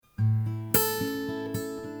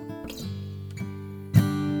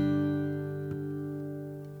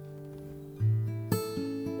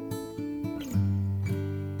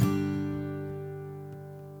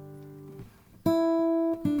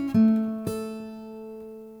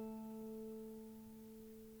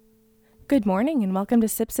Good morning and welcome to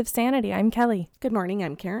Sips of Sanity. I'm Kelly. Good morning,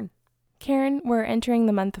 I'm Karen. Karen, we're entering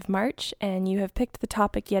the month of March and you have picked the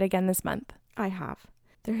topic yet again this month. I have.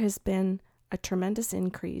 There has been a tremendous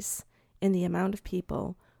increase in the amount of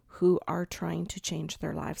people who are trying to change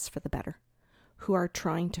their lives for the better, who are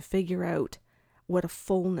trying to figure out what a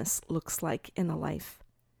fullness looks like in a life.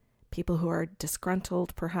 People who are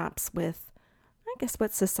disgruntled perhaps with, I guess,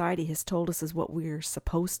 what society has told us is what we're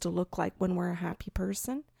supposed to look like when we're a happy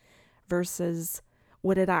person versus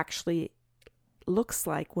what it actually looks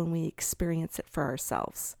like when we experience it for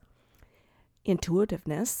ourselves.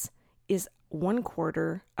 Intuitiveness is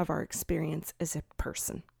 1/4 of our experience as a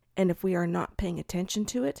person. And if we are not paying attention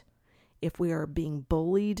to it, if we are being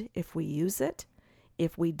bullied, if we use it,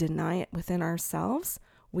 if we deny it within ourselves,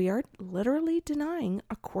 we are literally denying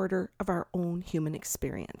 1/4 of our own human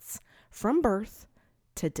experience from birth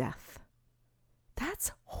to death.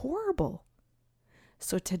 That's horrible.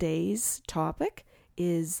 So today's topic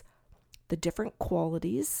is the different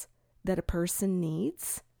qualities that a person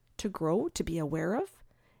needs to grow, to be aware of,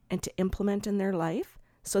 and to implement in their life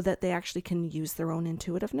so that they actually can use their own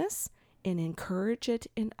intuitiveness and encourage it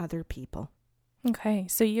in other people. Okay,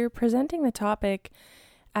 so you're presenting the topic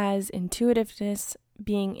as intuitiveness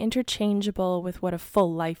being interchangeable with what a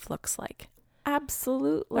full life looks like.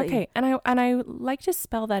 Absolutely. Okay, and I like to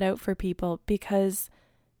spell that out for people because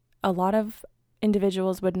a lot of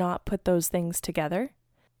individuals would not put those things together,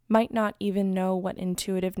 might not even know what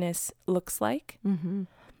intuitiveness looks like. Mm-hmm.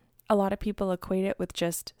 A lot of people equate it with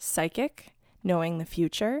just psychic, knowing the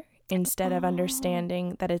future, instead of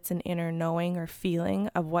understanding that it's an inner knowing or feeling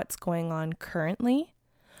of what's going on currently,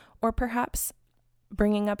 or perhaps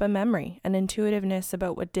bringing up a memory, an intuitiveness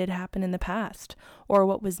about what did happen in the past, or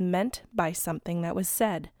what was meant by something that was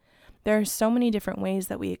said. There are so many different ways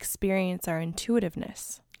that we experience our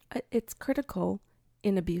intuitiveness. It's critical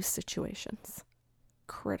in abuse situations,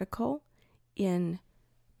 critical in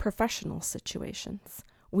professional situations.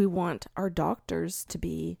 We want our doctors to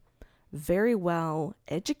be very well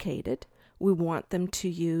educated. We want them to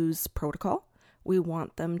use protocol. We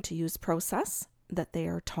want them to use process that they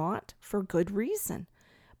are taught for good reason.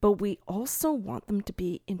 But we also want them to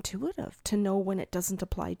be intuitive, to know when it doesn't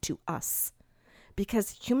apply to us.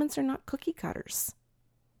 Because humans are not cookie cutters.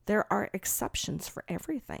 There are exceptions for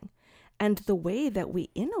everything. And the way that we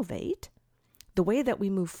innovate, the way that we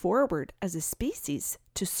move forward as a species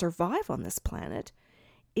to survive on this planet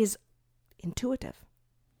is intuitive.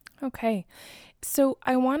 Okay, so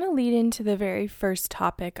I want to lead into the very first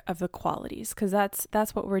topic of the qualities, because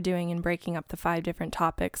that's what we're doing in breaking up the 5 different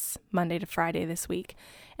topics Monday to Friday this week.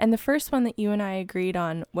 And the first one that you and I agreed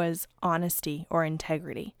on was honesty or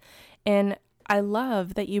integrity. And I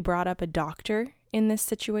love that you brought up a doctor in this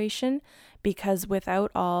situation, because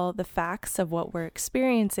without all the facts of what we're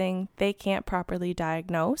experiencing, they can't properly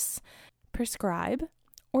diagnose, prescribe,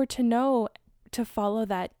 or to follow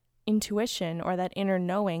that intuition or that inner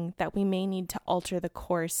knowing that we may need to alter the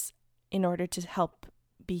course in order to help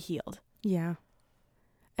be healed. Yeah.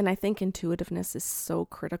 And I think intuitiveness is so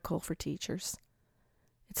critical for teachers.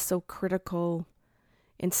 It's so critical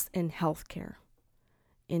in healthcare,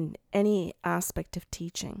 in any aspect of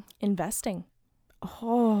teaching. Investing.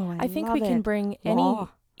 Oh, I think we can bring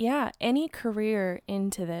any career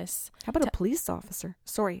into this. How about a police officer?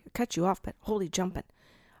 Sorry, I cut you off, but holy jumping.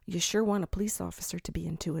 You sure want a police officer to be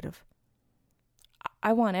intuitive.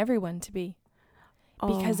 I want everyone to be.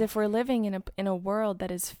 Because if we're living in a world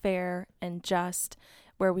that is fair and just,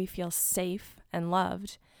 where we feel safe and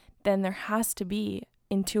loved, then there has to be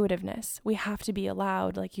intuitiveness. We have to be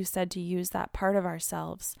allowed, like you said, to use that part of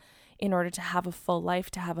ourselves in order to have a full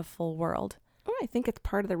life, to have a full world. Oh, I think it's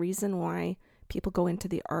part of the reason why people go into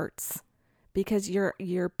the arts, because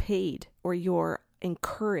you're paid or you're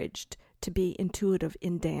encouraged to be intuitive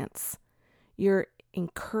in dance. You're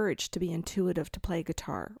encouraged to be intuitive to play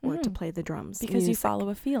guitar or to play the drums. Because you follow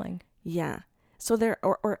a feeling. Yeah. So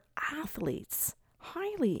or athletes,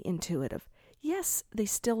 highly intuitive. Yes, they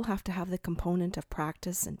still have to have the component of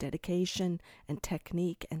practice and dedication and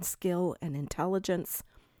technique and skill and intelligence,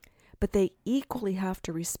 but they equally have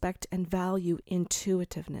to respect and value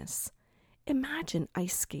intuitiveness. Imagine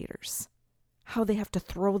ice skaters, how they have to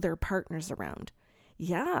throw their partners around.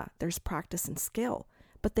 Yeah, there's practice and skill,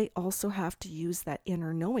 but they also have to use that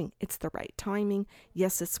inner knowing. It's the right timing.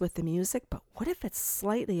 Yes, it's with the music, but what if it's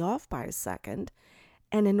slightly off by a second?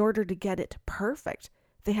 And in order to get it perfect,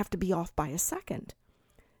 they have to be off by a second.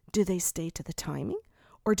 Do they stay to the timing,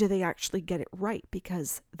 or do they actually get it right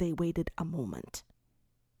because they waited a moment?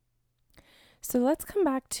 So let's come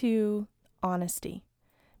back to honesty,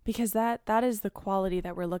 because that is the quality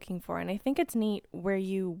that we're looking for. And I think it's neat where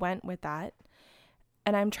you went with that.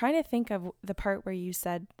 And I'm trying to think of the part where you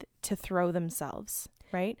said to throw themselves,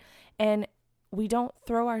 right? And we don't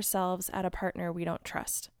throw ourselves at a partner we don't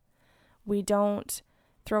trust. We don't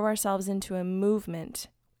throw ourselves into a movement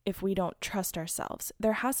if we don't trust ourselves.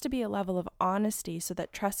 There has to be a level of honesty so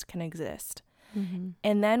that trust can exist. Mm-hmm.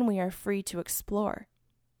 And then we are free to explore.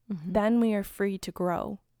 Mm-hmm. Then we are free to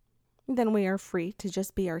grow. Then we are free to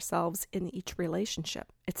just be ourselves in each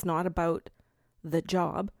relationship. It's not about the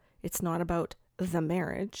job. It's not about the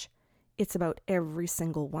marriage. It's about every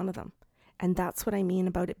single one of them. And that's what I mean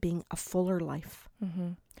about it being a fuller life. Mm-hmm.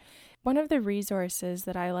 One of the resources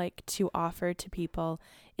that I like to offer to people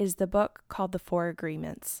is the book called The 4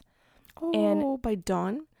 Agreements. By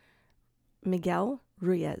Don Miguel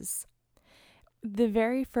Ruiz. The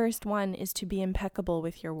very first one is to be impeccable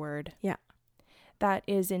with your word. Yeah. That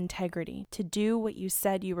is integrity. To do what you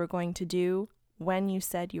said you were going to do when you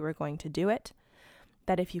said you were going to do it.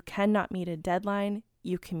 That if you cannot meet a deadline,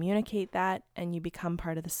 you communicate that and you become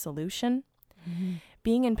part of the solution. Mm-hmm.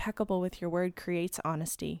 Being impeccable with your word creates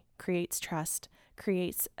honesty, creates trust,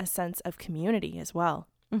 creates a sense of community as well.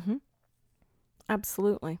 Mm-hmm.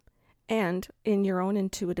 Absolutely. And in your own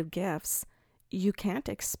intuitive gifts, you can't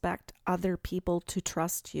expect other people to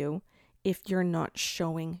trust you if you're not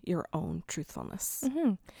showing your own truthfulness.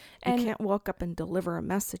 Mm-hmm. And you can't walk up and deliver a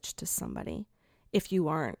message to somebody if you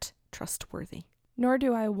aren't trustworthy. Nor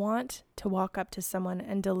do I want to walk up to someone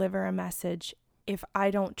and deliver a message if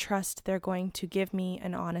I don't trust they're going to give me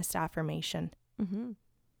an honest affirmation. Mm-hmm.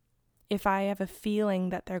 If I have a feeling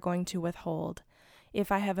that they're going to withhold,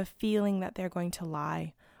 if I have a feeling that they're going to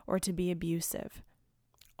lie or to be abusive.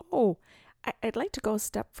 Oh, I'd like to go a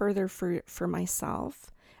step further for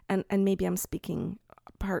myself, and maybe I'm speaking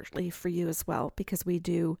partly for you as well, because we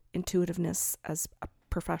do intuitiveness as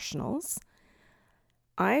professionals.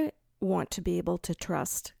 I want to be able to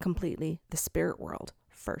trust completely the spirit world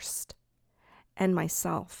first, and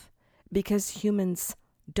myself, because humans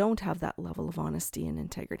don't have that level of honesty and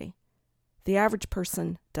integrity. The average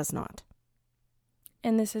person does not.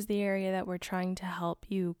 And this is the area that we're trying to help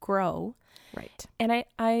you grow. Right. And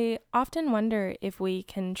I often wonder if we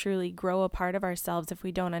can truly grow a part of ourselves if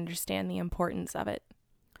we don't understand the importance of it.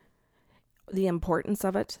 The importance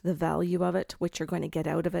of it, the value of it, what you're going to get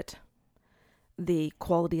out of it, the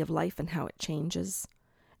quality of life and how it changes.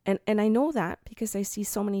 And I know that because I see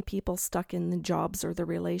so many people stuck in the jobs or the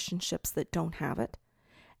relationships that don't have it.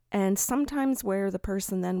 And sometimes where the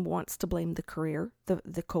person then wants to blame the career,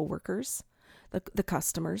 the coworkers, the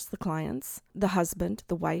customers, the clients, the husband,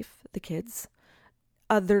 the wife, the kids,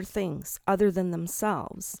 other things other than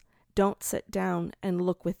themselves, don't sit down and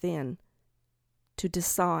look within to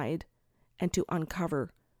decide and to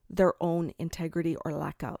uncover their own integrity or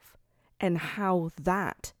lack of, and how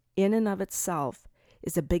that in and of itself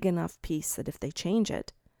is a big enough piece that if they change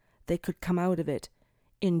it, they could come out of it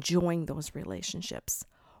enjoying those relationships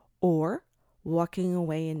or walking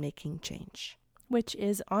away and making change. Which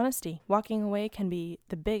is honesty. Walking away can be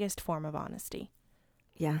the biggest form of honesty.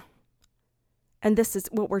 Yeah. And this is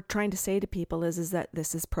what we're trying to say to people is that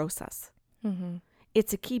this is process. Mm-hmm.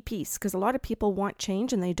 It's a key piece because a lot of people want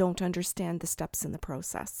change and they don't understand the steps in the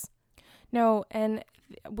process. No, and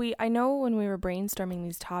I know when we were brainstorming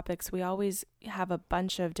these topics, we always have a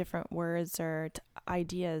bunch of different words or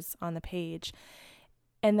ideas on the page.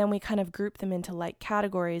 And then we kind of group them into like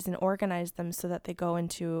categories and organize them so that they go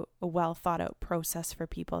into a well thought out process for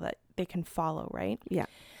people that they can follow, right? Yeah.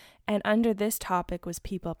 And under this topic was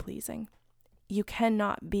people pleasing. You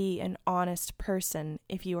cannot be an honest person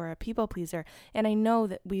if you are a people pleaser. And I know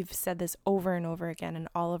that we've said this over and over again in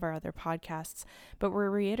all of our other podcasts, but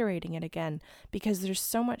we're reiterating it again because there's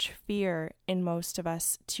so much fear in most of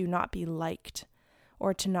us to not be liked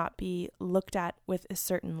or to not be looked at with a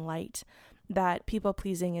certain light, that people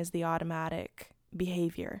pleasing is the automatic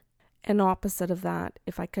behavior. And opposite of that,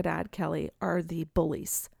 if I could add, Kelly, are the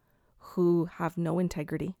bullies who have no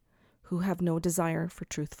integrity, who have no desire for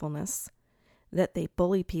truthfulness, that they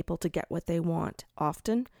bully people to get what they want,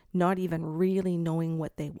 often not even really knowing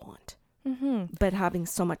what they want, but having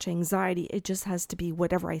so much anxiety, it just has to be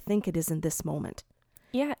whatever I think it is in this moment.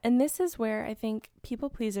 Yeah, and this is where I think people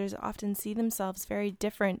pleasers often see themselves very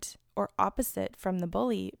different or opposite from the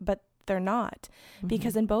bully, but they're not.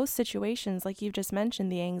 Because in both situations, like you've just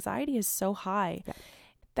mentioned, the anxiety is so high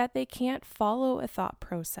that they can't follow a thought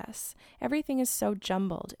process. Everything is so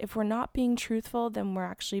jumbled. If we're not being truthful, then we're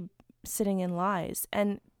actually sitting in lies.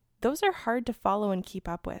 And those are hard to follow and keep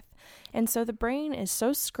up with. And so the brain is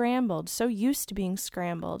so scrambled, so used to being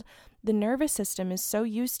scrambled, the nervous system is so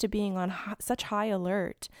used to being on such high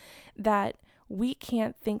alert that we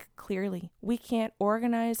can't think clearly. We can't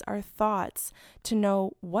organize our thoughts to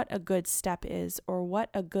know what a good step is or what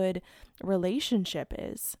a good relationship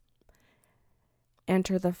is.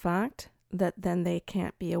 Enter the fact that then they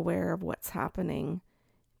can't be aware of what's happening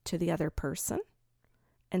to the other person.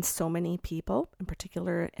 And so many people, in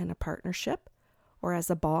particular in a partnership or as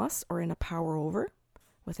a boss or in a power over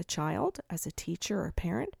with a child, as a teacher or a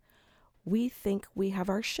parent, we think we have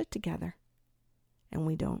our shit together and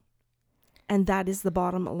we don't. And that is the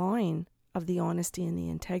bottom line of the honesty and the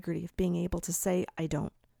integrity of being able to say, I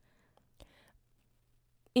don't.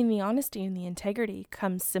 In the honesty and the integrity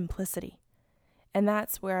comes simplicity. And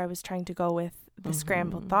that's where I was trying to go with the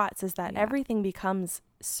scrambled thoughts, is that everything becomes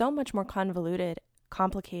so much more convoluted,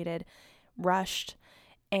 complicated, rushed,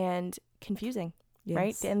 and confusing,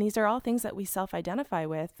 right? And these are all things that we self-identify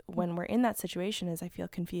with when we're in that situation, is I feel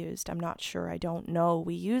confused, I'm not sure, I don't know.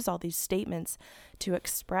 We use all these statements to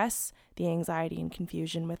express the anxiety and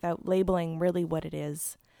confusion without labeling really what it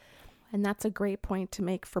is. And that's a great point to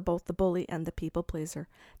make for both the bully and the people pleaser.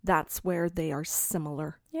 That's where they are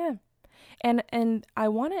similar. Yeah. And I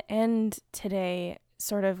want to end today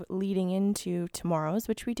sort of leading into tomorrow's,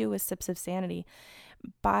 which we do with Sips of Sanity,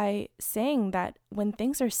 by saying that when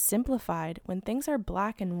things are simplified, when things are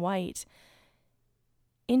black and white,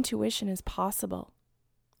 intuition is possible.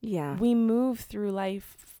 Yeah. We move through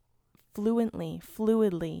life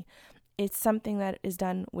fluidly. It's something that is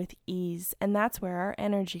done with ease. And that's where our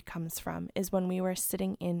energy comes from, is when we were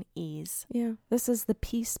sitting in ease. Yeah. This is the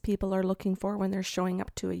peace people are looking for when they're showing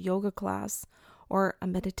up to a yoga class or a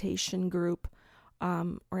meditation group,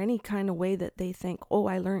 or any kind of way that they think, oh,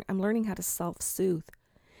 I'm learning how to self-soothe.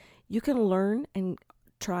 You can learn and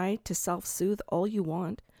try to self-soothe all you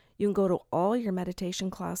want. You can go to all your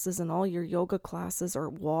meditation classes and all your yoga classes or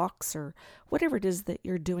walks or whatever it is that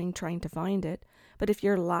you're doing, trying to find it. But if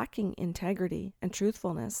you're lacking integrity and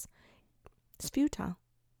truthfulness, it's futile.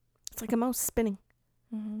 It's like a mouse spinning.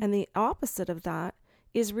 And the opposite of that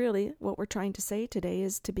is really what we're trying to say today,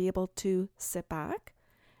 is to be able to sit back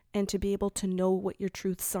and to be able to know what your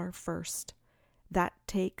truths are first. That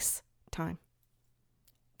takes time.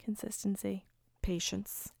 Consistency.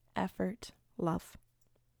 Patience. Effort. Love.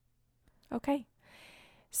 Okay.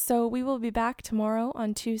 So we will be back tomorrow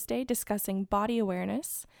on Tuesday discussing body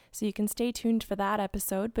awareness. So you can stay tuned for that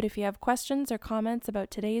episode. But if you have questions or comments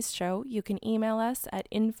about today's show, you can email us at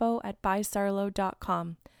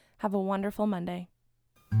info@bysarlo.com. Have a wonderful Monday.